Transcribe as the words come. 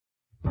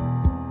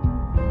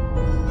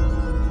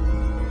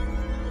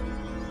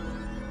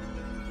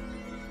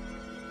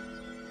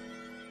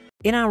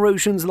In our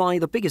oceans lie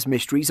the biggest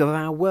mysteries of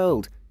our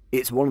world.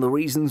 It's one of the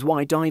reasons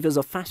why divers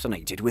are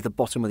fascinated with the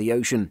bottom of the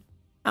ocean.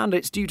 And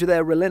it's due to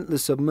their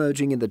relentless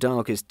submerging in the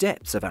darkest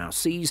depths of our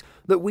seas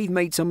that we've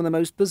made some of the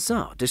most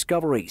bizarre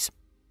discoveries.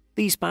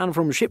 These span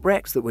from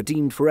shipwrecks that were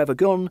deemed forever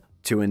gone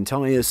to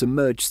entire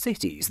submerged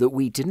cities that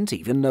we didn't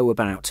even know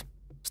about.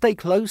 Stay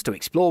close to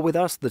explore with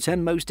us the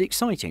 10 most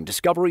exciting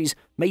discoveries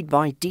made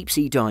by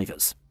deep-sea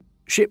divers.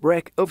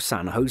 Shipwreck of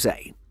San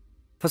Jose.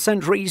 For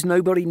centuries,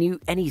 nobody knew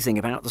anything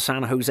about the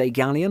San Jose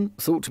galleon,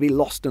 thought to be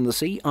lost in the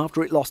sea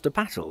after it lost a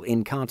battle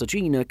in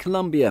Cartagena,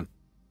 Colombia.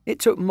 It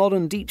took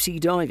modern deep-sea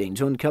diving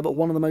to uncover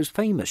one of the most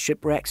famous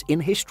shipwrecks in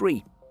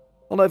history.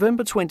 On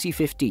November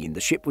 2015, the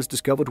ship was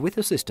discovered with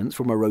assistance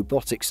from a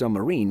robotic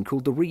submarine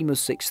called the Remus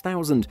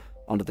 6000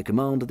 under the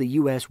command of the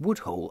US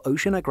Woodhull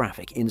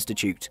Oceanographic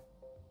Institute.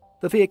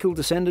 The vehicle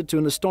descended to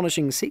an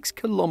astonishing 6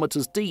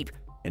 kilometers deep,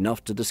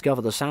 enough to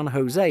discover the San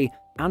Jose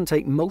and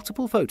take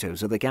multiple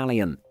photos of the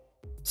galleon.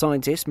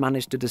 Scientists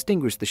managed to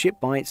distinguish the ship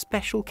by its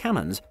special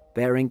cannons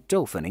bearing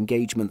dolphin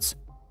engagements.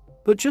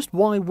 But just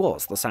why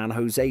was the San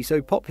Jose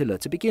so popular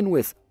to begin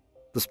with?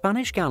 The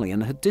Spanish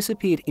galleon had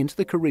disappeared into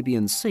the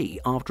Caribbean Sea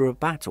after a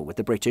battle with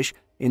the British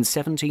in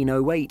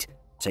 1708,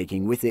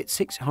 taking with it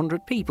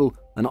 600 people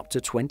and up to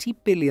 $20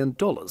 billion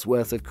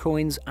worth of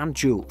coins and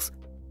jewels.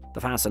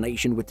 The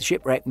fascination with the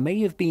shipwreck may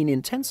have been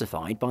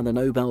intensified by the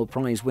Nobel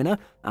Prize winner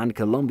and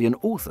Colombian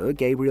author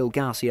Gabriel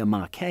Garcia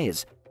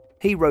Marquez.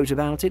 He wrote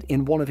about it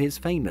in one of his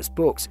famous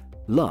books,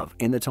 Love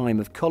in the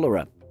Time of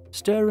Cholera,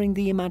 stirring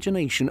the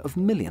imagination of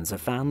millions of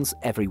fans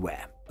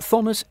everywhere.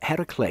 Thonis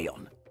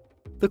Herakleion.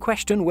 The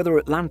question whether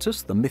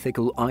Atlantis, the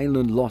mythical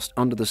island lost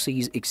under the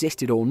seas,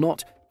 existed or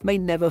not may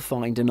never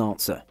find an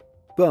answer.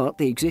 But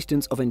the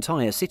existence of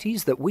entire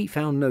cities that we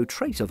found no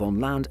trace of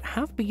on land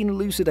have been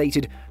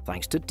elucidated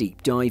thanks to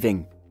deep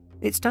diving.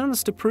 It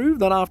stands to prove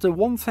that after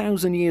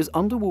 1,000 years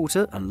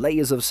underwater and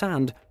layers of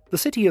sand, the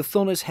city of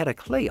Thonis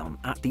Herakleion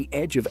at the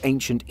edge of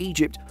ancient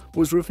Egypt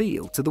was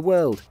revealed to the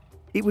world.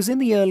 It was in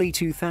the early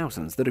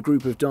 2000s that a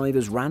group of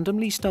divers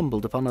randomly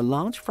stumbled upon a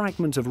large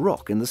fragment of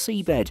rock in the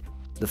seabed,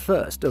 the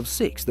first of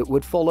 6 that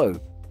would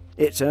follow.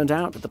 It turned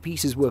out that the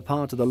pieces were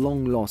part of the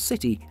long-lost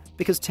city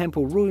because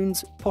temple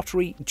ruins,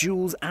 pottery,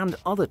 jewels and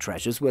other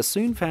treasures were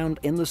soon found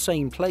in the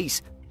same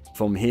place.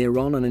 From here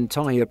on, an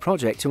entire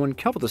project to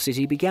uncover the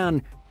city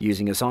began,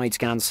 using a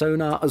side-scan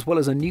sonar as well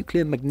as a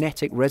nuclear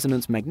magnetic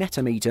resonance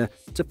magnetometer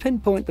to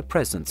pinpoint the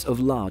presence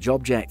of large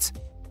objects.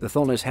 The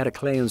Thonis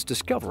Herakleion's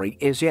discovery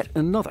is yet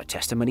another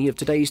testimony of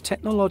today's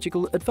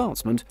technological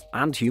advancement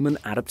and human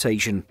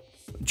adaptation.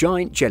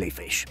 Giant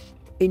jellyfish.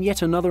 In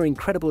yet another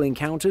incredible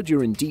encounter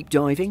during deep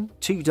diving,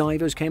 2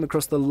 divers came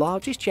across the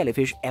largest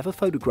jellyfish ever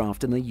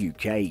photographed in the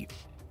UK.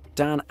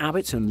 Dan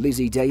Abbott and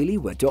Lizzie Daly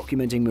were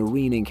documenting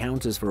marine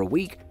encounters for a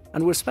week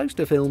and were supposed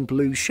to film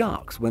blue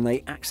sharks when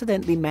they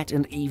accidentally met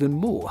an even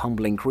more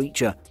humbling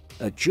creature,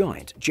 a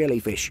giant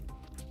jellyfish.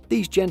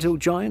 These gentle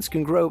giants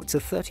can grow up to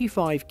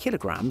 35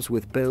 kilograms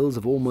with bills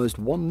of almost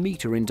 1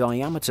 meter in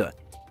diameter.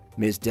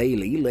 Ms.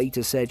 Daly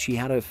later said she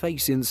had her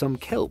face in some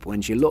kelp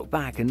when she looked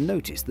back and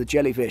noticed the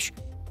jellyfish.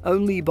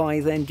 Only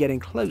by then getting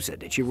closer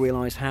did she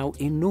realize how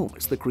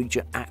enormous the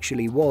creature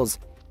actually was.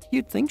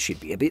 You'd think she'd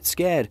be a bit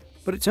scared,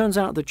 but it turns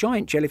out the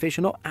giant jellyfish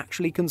are not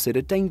actually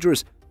considered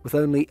dangerous, with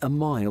only a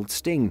mild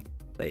sting.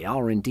 They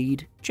are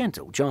indeed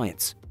gentle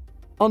giants.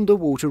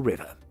 Underwater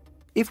river.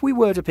 If we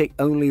were to pick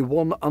only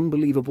one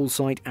unbelievable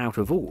sight out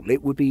of all,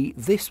 it would be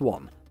this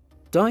one.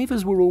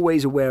 Divers were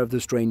always aware of the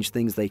strange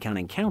things they can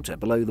encounter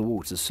below the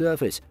water's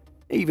surface.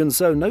 Even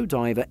so, no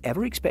diver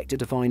ever expected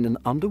to find an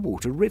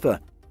underwater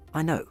river.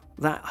 I know,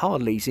 that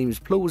hardly seems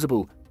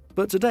plausible,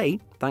 but today,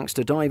 thanks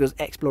to divers'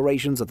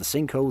 explorations of the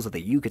sinkholes of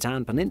the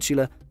Yucatan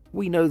Peninsula,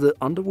 we know that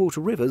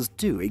underwater rivers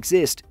do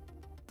exist.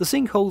 The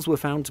sinkholes were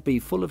found to be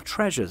full of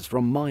treasures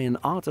from Mayan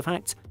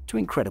artifacts to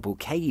incredible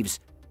caves.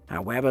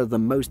 However, the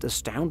most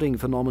astounding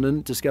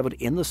phenomenon discovered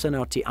in the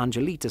Cenote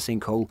Angelita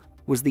sinkhole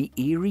was the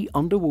eerie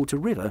underwater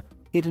river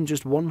hidden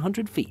just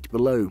 100 feet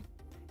below.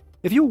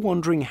 If you're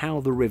wondering how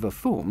the river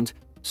formed,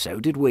 so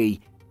did we.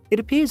 It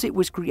appears it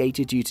was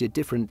created due to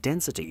different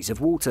densities of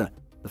water.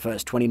 The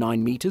first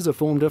 29 meters are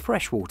formed of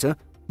fresh water,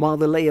 while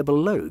the layer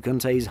below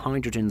contains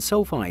hydrogen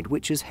sulfide,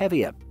 which is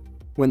heavier.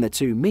 When the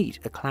two meet,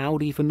 a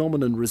cloudy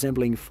phenomenon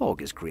resembling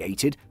fog is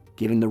created,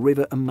 giving the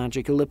river a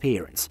magical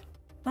appearance.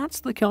 That's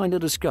the kind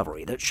of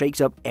discovery that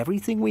shakes up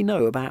everything we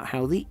know about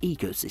how the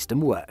ecosystem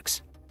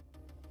works.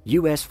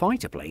 US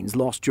fighter planes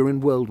lost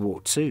during World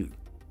War II.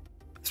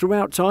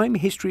 Throughout time,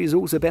 history has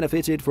also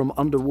benefited from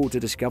underwater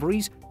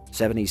discoveries.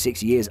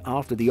 76 years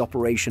after the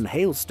Operation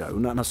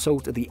Hailstone, an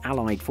assault of the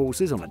Allied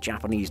forces on a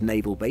Japanese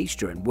naval base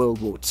during World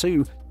War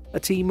II, a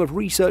team of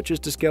researchers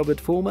discovered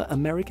former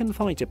American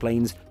fighter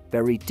planes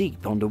buried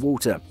deep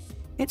underwater.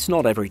 It's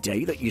not every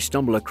day that you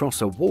stumble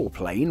across a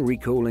warplane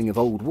recalling of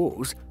old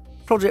wars.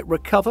 Project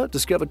Recover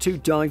discovered 2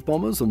 dive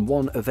bombers and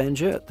 1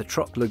 Avenger at the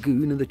Truk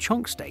Lagoon in the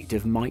Chonk state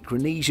of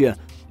Micronesia,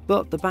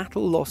 but the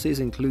battle losses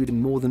included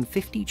more than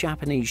 50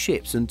 Japanese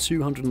ships and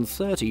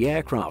 230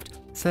 aircraft,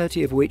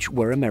 30 of which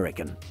were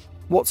American.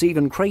 What's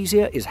even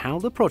crazier is how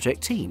the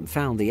project team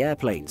found the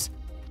airplanes.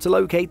 To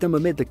locate them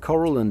amid the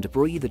coral and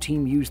debris, the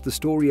team used the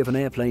story of an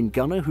airplane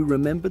gunner who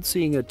remembered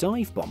seeing a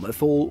dive bomber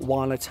fall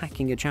while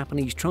attacking a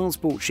Japanese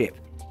transport ship.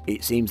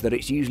 It seems that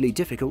it's usually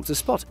difficult to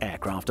spot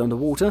aircraft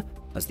underwater.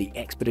 As the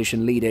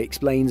expedition leader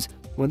explains,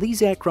 when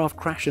these aircraft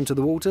crash into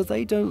the water,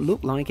 they don't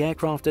look like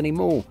aircraft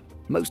anymore.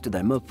 Most of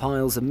them are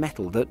piles of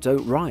metal that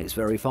don't rise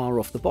very far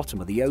off the bottom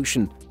of the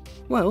ocean.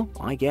 Well,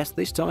 I guess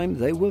this time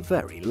they were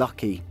very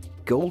lucky.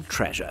 Gold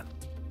treasure.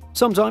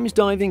 Sometimes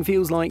diving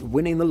feels like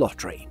winning the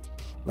lottery.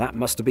 That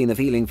must have been the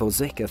feeling for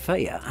Zvika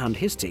Feyer and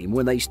his team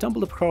when they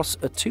stumbled across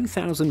a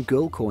 2,000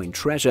 gold coin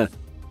treasure,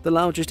 the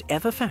largest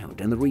ever found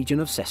in the region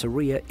of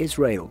Caesarea,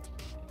 Israel.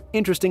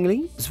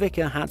 Interestingly,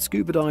 Zvika had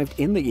scuba dived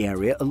in the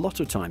area a lot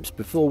of times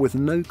before with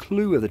no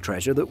clue of the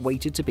treasure that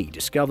waited to be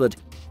discovered.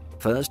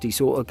 First, he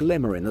saw a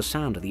glimmer in the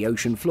sand of the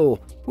ocean floor,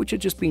 which had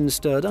just been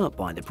stirred up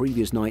by the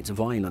previous night's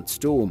violent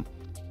storm.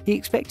 He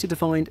expected to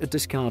find a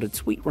discarded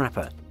sweet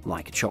wrapper,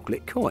 like a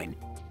chocolate coin,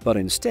 but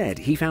instead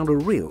he found a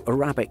real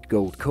Arabic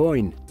gold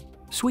coin.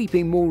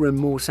 Sweeping more and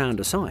more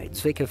sand aside,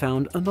 Zvika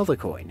found another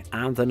coin,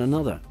 and then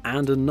another,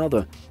 and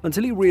another,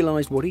 until he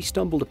realized what he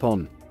stumbled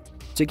upon.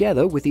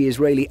 Together with the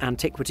Israeli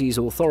Antiquities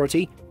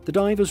Authority, the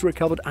divers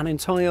recovered an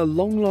entire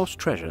long-lost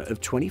treasure of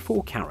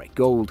 24-karat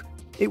gold.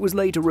 It was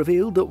later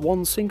revealed that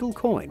one single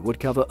coin would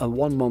cover a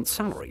 1-month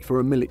salary for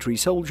a military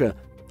soldier,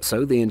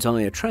 so the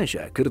entire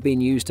treasure could have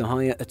been used to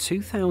hire a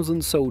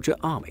 2,000-soldier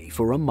army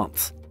for a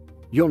month.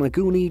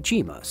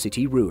 Yonaguni-jima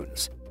City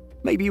Ruins.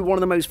 Maybe one of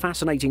the most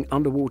fascinating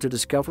underwater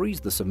discoveries,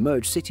 the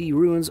submerged city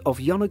ruins of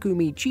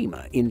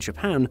Yonaguni-jima in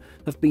Japan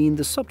have been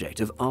the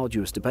subject of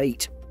arduous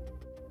debate.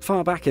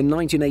 Far back in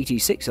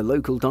 1986, a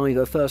local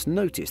diver first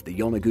noticed the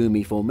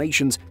Yonaguni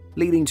formations,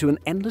 leading to an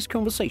endless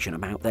conversation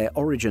about their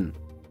origin.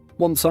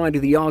 One side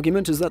of the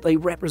argument is that they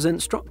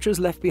represent structures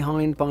left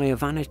behind by a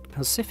vanished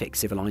Pacific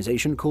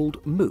civilization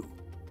called Mu.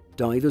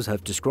 Divers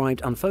have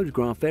described and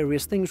photographed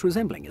various things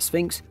resembling a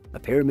sphinx, a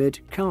pyramid,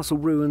 castle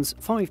ruins,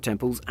 5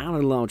 temples, and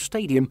a large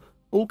stadium,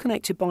 all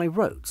connected by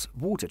roads,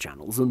 water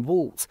channels, and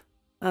walls.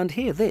 And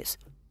hear this,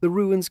 the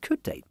ruins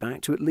could date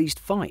back to at least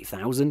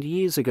 5,000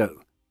 years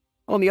ago.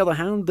 On the other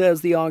hand,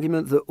 there's the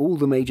argument that all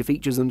the major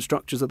features and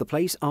structures of the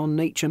place are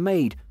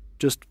nature-made,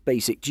 just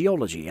basic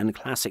geology and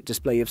classic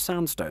display of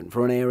sandstone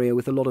for an area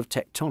with a lot of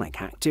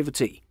tectonic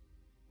activity.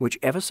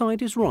 Whichever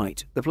side is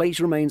right, the place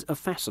remains a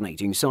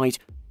fascinating site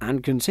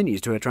and continues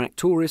to attract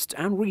tourists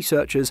and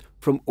researchers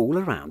from all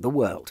around the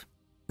world.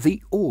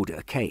 The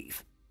Order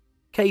Cave.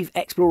 Cave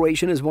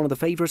exploration is one of the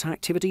favourite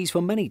activities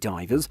for many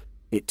divers.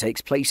 It takes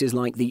places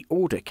like the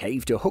Order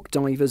Cave to hook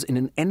divers in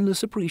an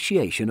endless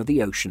appreciation of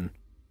the ocean.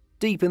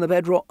 Deep in the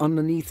bedrock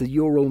underneath the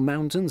Ural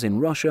Mountains in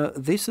Russia,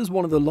 this is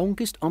one of the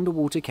longest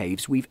underwater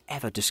caves we've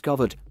ever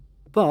discovered.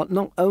 But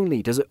not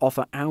only does it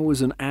offer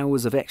hours and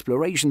hours of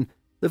exploration,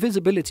 the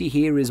visibility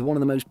here is one of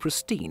the most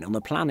pristine on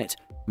the planet,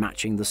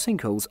 matching the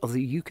sinkholes of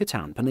the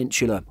Yucatan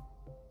Peninsula.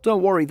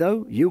 Don't worry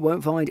though, you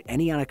won't find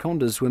any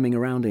anacondas swimming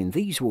around in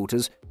these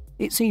waters.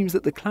 It seems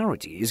that the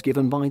clarity is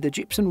given by the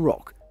gypsum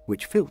rock,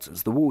 which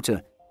filters the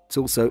water. It's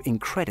also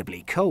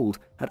incredibly cold,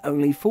 at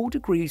only 4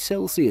 degrees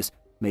Celsius,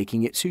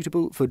 making it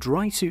suitable for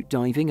dry suit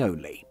diving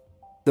only.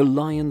 The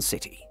Lion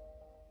City.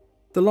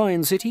 The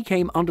Lion City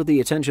came under the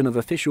attention of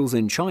officials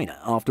in China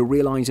after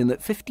realizing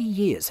that 50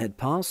 years had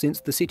passed since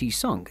the city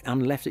sunk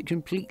and left it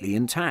completely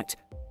intact.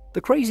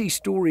 The crazy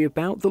story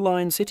about the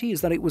Lion City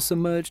is that it was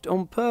submerged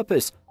on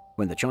purpose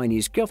when the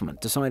Chinese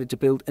government decided to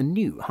build a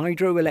new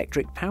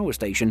hydroelectric power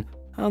station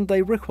and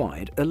they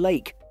required a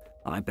lake.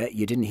 I bet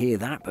you didn't hear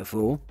that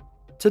before.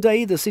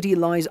 Today, the city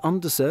lies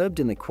undisturbed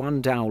in the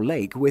Quandao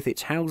Lake with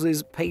its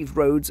houses, paved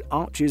roads,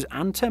 arches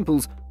and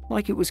temples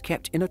like it was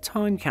kept in a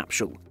time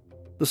capsule.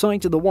 The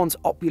site of the once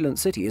opulent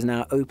city is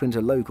now open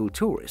to local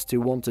tourists who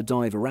want to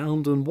dive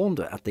around and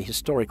wonder at the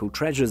historical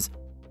treasures.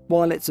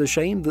 While it's a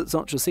shame that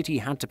such a city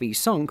had to be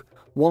sunk,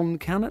 one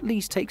can at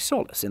least take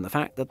solace in the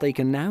fact that they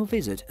can now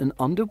visit an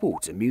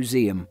underwater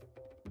museum.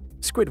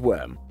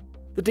 Squidworm.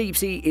 The deep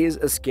sea is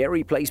a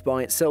scary place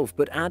by itself,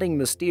 but adding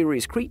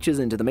mysterious creatures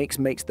into the mix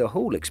makes the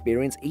whole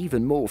experience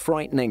even more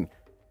frightening.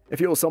 If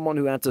you're someone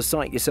who had to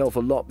sight yourself a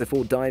lot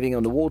before diving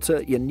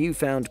underwater, your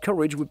newfound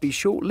courage would be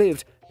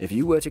short-lived if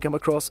you were to come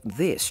across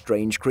this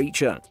strange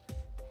creature.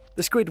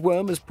 The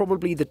squidworm is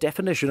probably the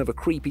definition of a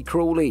creepy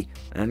crawly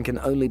and can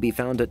only be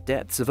found at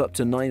depths of up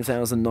to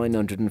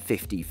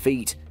 9,950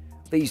 feet.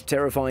 These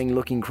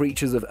terrifying-looking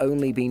creatures have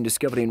only been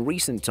discovered in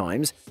recent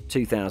times,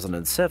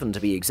 2007 to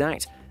be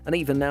exact, and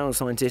even now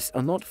scientists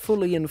are not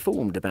fully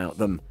informed about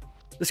them.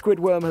 The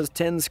squidworm has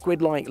 10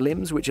 squid-like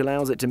limbs which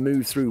allows it to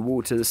move through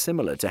water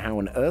similar to how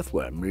an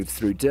earthworm moves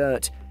through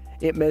dirt.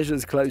 It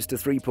measures close to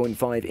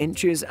 3.5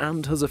 inches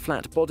and has a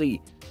flat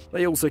body.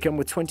 They also come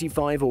with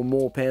 25 or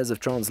more pairs of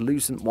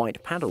translucent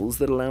white paddles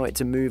that allow it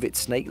to move its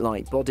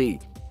snake-like body.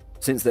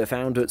 Since they're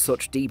found at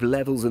such deep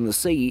levels in the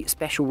sea,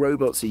 special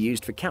robots are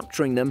used for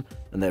capturing them,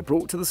 and they're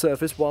brought to the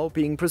surface while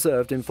being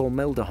preserved in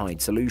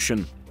formaldehyde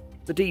solution.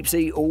 The The deep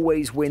sea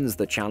always wins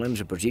the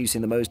challenge of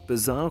producing the most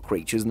bizarre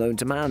creatures known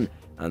to man,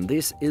 and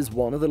this is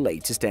one of the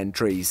latest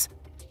entries.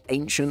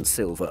 Ancient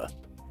silver.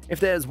 If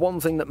there's one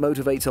thing that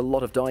motivates a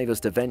lot of divers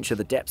to venture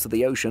the depths of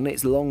the ocean,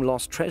 it's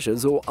long-lost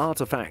treasures or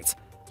artifacts.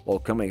 While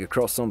coming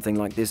across something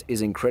like this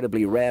is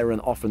incredibly rare and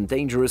often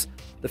dangerous,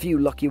 the few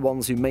lucky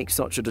ones who make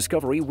such a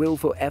discovery will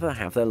forever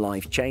have their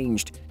life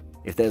changed.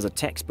 If there's a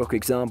textbook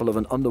example of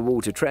an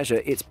underwater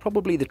treasure, it's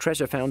probably the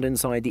treasure found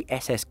inside the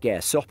SS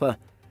Gersopper.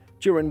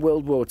 During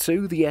World War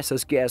II, the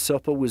SS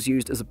Gersopper was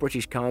used as a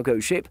British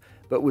cargo ship,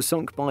 but was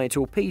sunk by a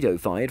torpedo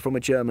fired from a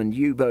German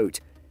U-boat.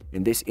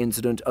 In this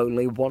incident,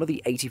 only one of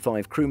the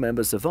 85 crew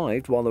members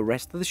survived, while the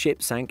rest of the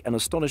ship sank an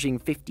astonishing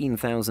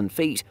 15,000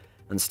 feet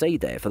and stayed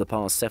there for the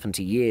past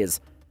 70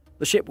 years.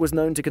 The ship was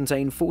known to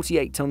contain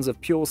 48 tons of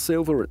pure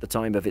silver at the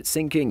time of its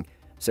sinking,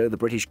 so the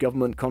British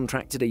government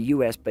contracted a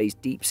US-based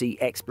deep-sea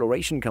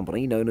exploration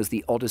company known as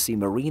the Odyssey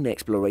Marine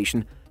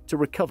Exploration to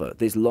recover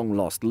this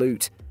long-lost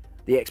loot.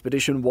 The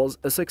expedition was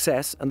a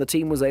success, and the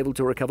team was able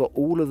to recover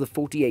all of the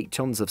 48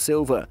 tons of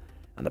silver.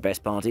 And the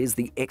best part is,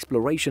 the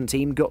exploration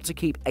team got to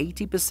keep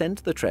 80%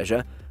 of the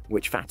treasure,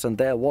 which fattened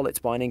their wallets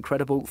by an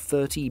incredible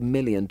 $30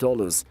 million.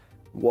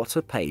 What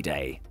a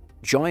payday.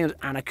 Giant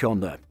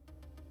anaconda.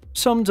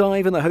 Some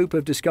dive in the hope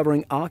of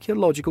discovering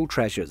archaeological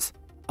treasures.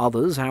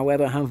 Others,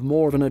 however, have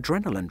more of an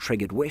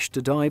adrenaline-triggered wish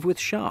to dive with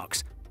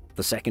sharks.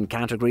 The second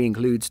category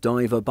includes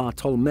diver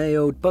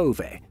Bartolomeo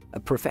Bove, a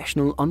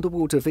professional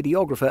underwater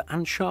videographer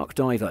and shark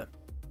diver.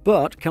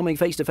 But coming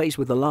face to face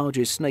with the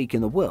largest snake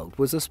in the world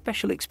was a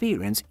special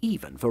experience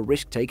even for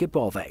risk-taker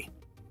Bove.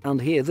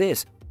 And hear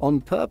this,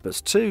 on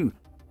purpose too.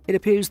 It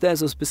appears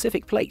there's a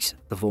specific place,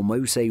 the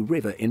Formosa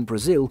River in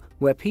Brazil,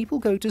 where people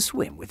go to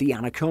swim with the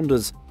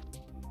anacondas.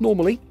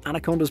 Normally,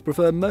 anacondas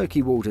prefer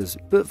murky waters,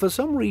 but for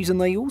some reason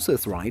they also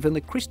thrive in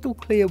the crystal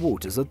clear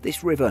waters of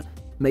this river,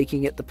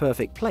 making it the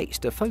perfect place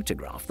to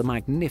photograph the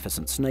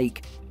magnificent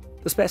snake.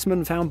 The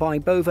specimen found by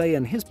Bove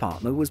and his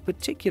partner was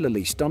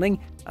particularly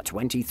stunning, a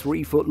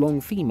 23-foot-long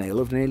female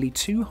of nearly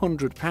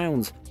 200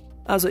 pounds.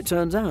 As it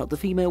turns out, the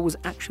female was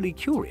actually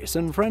curious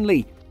and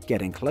friendly,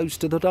 getting close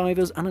to the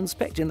divers and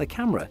inspecting the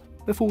camera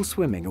before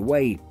swimming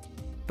away.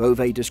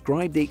 Bove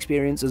described the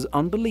experience as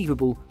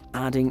unbelievable,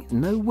 adding,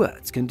 "No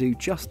words can do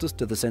justice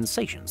to the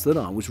sensations that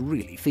I was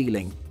really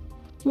feeling."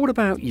 What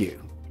about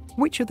you?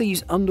 Which of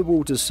these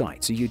underwater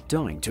sites are you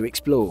dying to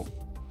explore?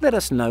 Let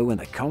us know in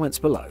the comments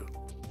below.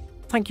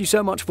 Thank you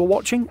so much for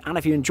watching, and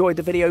if you enjoyed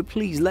the video,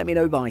 please let me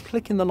know by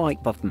clicking the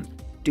like button.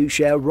 Do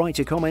share, write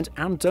a comment,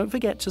 and don't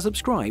forget to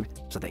subscribe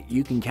so that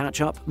you can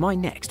catch up my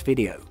next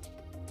video.